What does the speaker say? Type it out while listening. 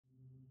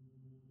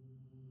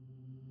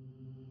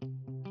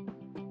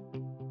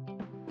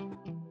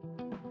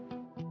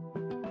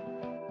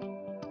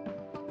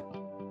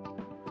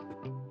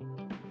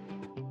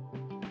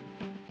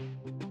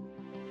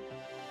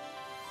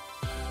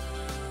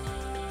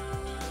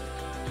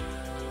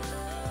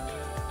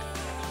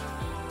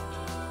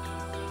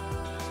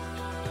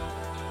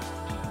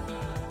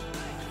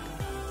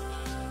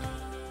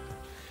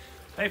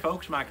Hey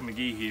folks, Michael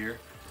McGee here.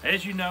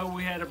 As you know,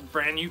 we had a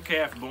brand new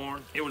calf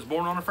born. It was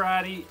born on a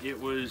Friday. It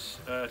was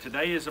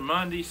today is a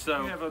Monday,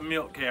 so we have a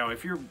milk cow.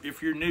 If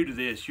you're new to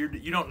this,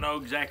 you don't know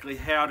exactly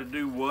how to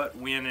do what,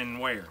 when,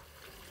 and where.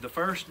 The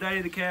first day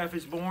the calf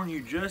is born,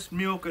 you just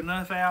milk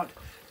enough out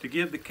to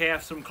give the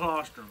calf some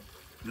colostrum.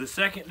 The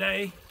second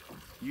day,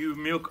 you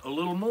milk a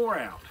little more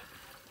out.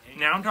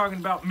 Now I'm talking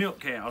about milk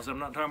cows. I'm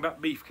not talking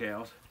about beef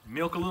cows.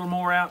 Milk a little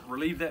more out,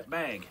 relieve that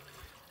bag.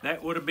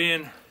 That would have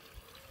been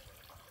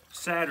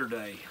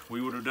Saturday.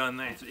 We would have done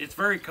that. It's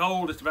very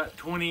cold. It's about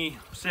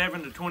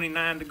 27 to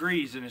 29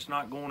 degrees, and it's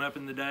not going up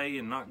in the day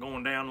and not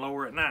going down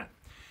lower at night,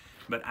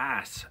 but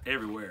ice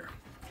everywhere.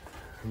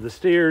 The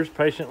steers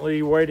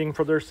patiently waiting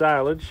for their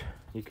silage.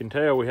 You can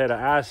tell we had an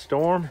ice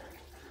storm,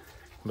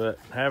 but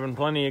having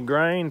plenty of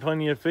grain,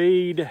 plenty of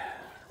feed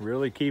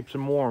really keeps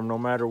them warm no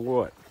matter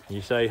what.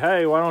 You say,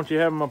 hey, why don't you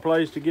have them a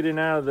place to get in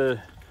out of the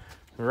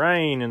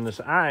rain and this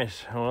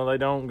ice? Well, they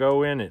don't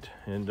go in it,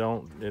 and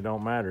it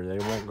don't matter. They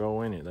won't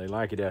go in it. They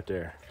like it out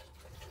there.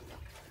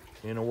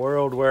 In a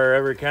world where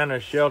every kind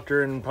of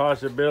shelter and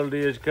possibility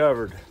is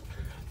covered,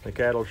 the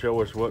cattle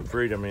show us what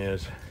freedom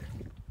is.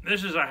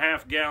 This is a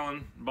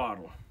half-gallon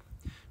bottle.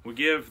 We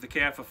give the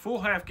calf a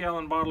full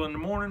half-gallon bottle in the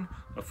morning,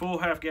 a full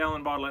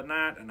half-gallon bottle at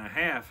night, and a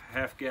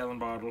half-gallon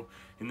bottle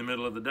in the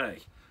middle of the day.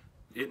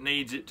 It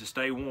needs it to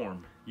stay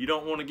warm. You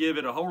don't want to give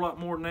it a whole lot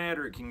more than that,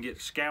 or it can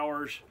get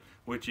scours,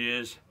 which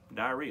is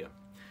diarrhea.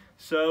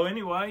 So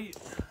anyway,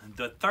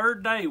 the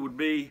third day would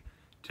be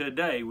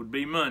today, would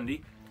be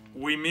Monday.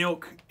 We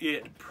milk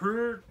it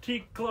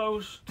pretty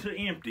close to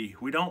empty.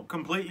 We don't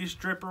completely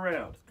strip her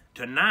out.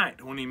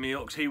 Tonight when he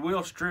milks, he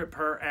will strip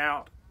her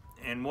out,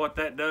 and what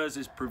that does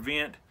is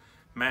prevent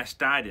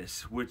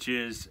mastitis, which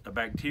is a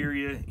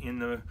bacteria in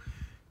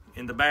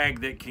the bag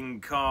that can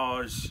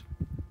cause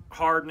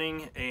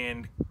hardening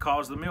and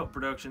cause the milk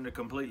production to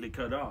completely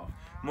cut off.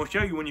 I'm going to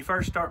show you when you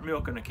first start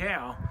milking a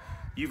cow,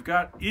 you've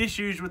got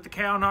issues with the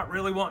cow not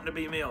really wanting to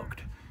be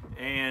milked.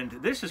 And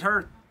this is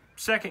her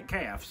second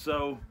calf,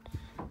 so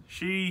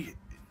she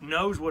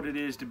knows what it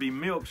is to be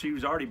milked. She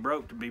was already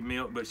broke to be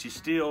milked, but she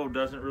still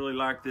doesn't really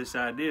like this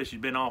idea.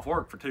 She's been off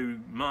work for 2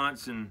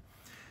 months, and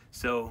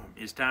so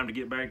it's time to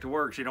get back to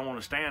work. She don't want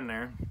to stand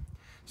there.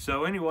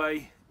 So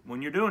anyway,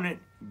 when you're doing it,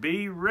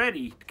 be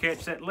ready to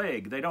catch that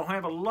leg. They don't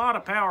have a lot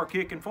of power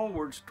kicking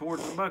forwards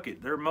towards the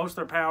bucket. Most of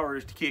their power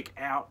is to kick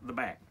out the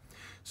back.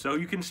 So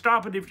you can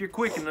stop it if you're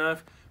quick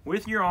enough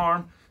with your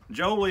arm.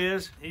 Joel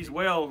he's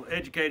well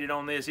educated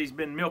on this. He's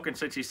been milking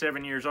since he's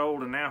 7 years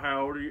old, and now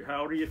how old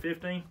are you,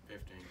 15?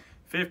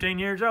 15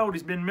 years old.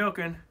 He's been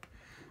milking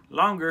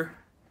longer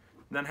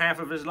than half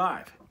of his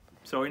life.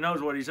 So he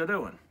knows what he's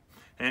doing.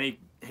 And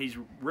he's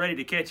ready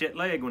to catch that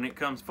leg when it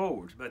comes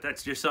forwards. But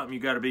that's just something you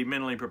got to be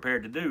mentally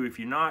prepared to do. If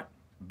you're not,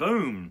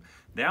 boom,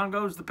 down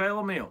goes the pail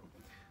of milk.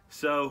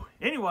 So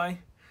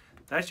anyway,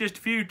 that's just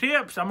a few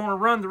tips. I'm going to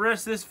run the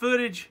rest of this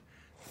footage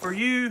for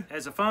you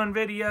as a fun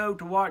video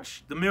to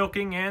watch the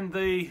milking and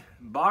the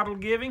bottle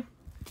giving.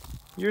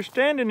 You're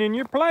standing in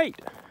your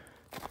plate.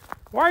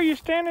 Why are you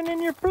standing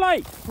in your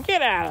plate?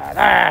 Get out of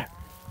there.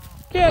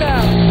 Get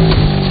out.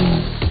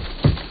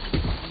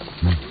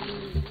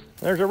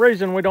 There's a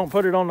reason we don't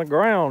put it on the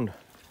ground.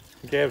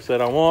 Gav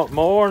said, I want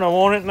more and I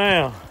want it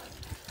now.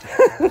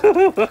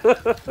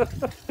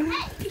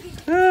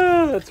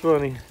 Oh, that's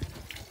funny.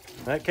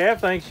 That calf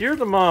thinks you're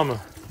the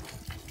mama.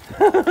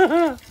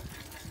 Don't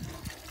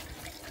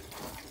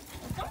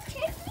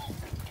kiss me.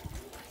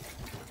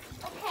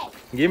 Okay.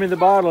 Give me the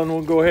bottle and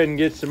we'll go ahead and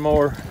get some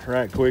more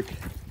right quick.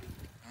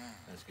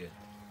 That's good.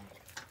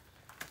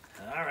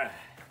 All right.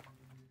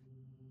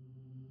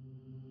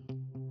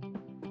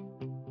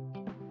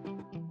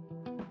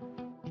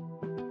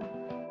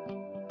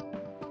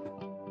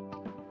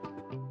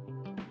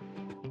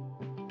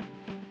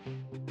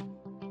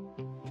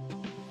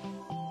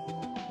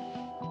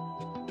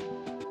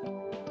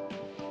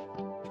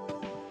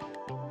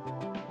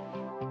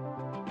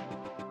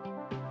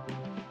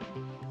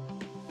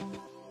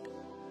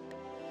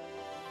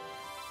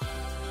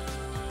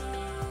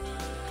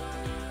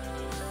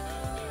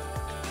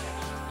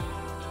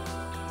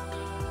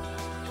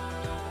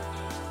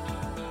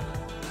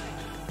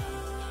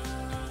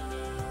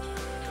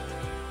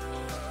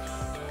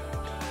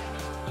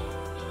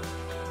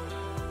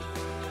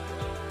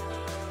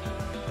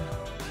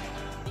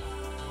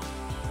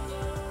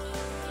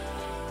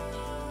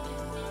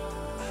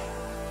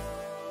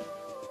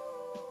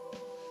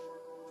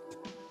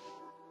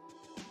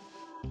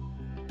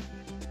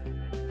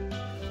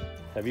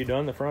 Have you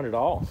done the front at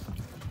all?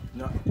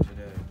 No, today.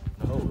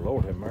 Oh,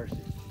 Lord have mercy.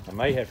 I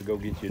may have to go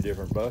get you a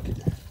different bucket.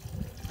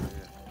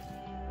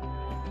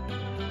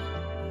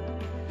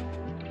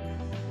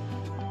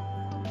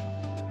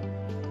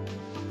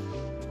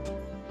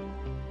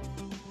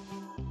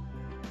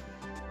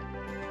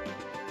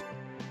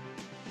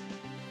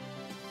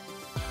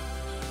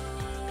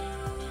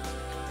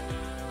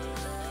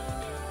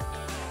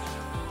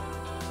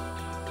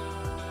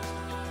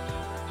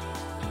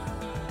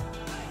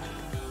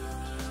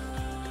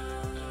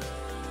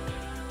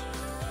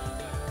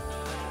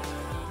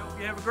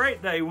 have a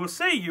great day. We'll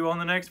see you on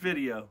the next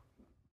video.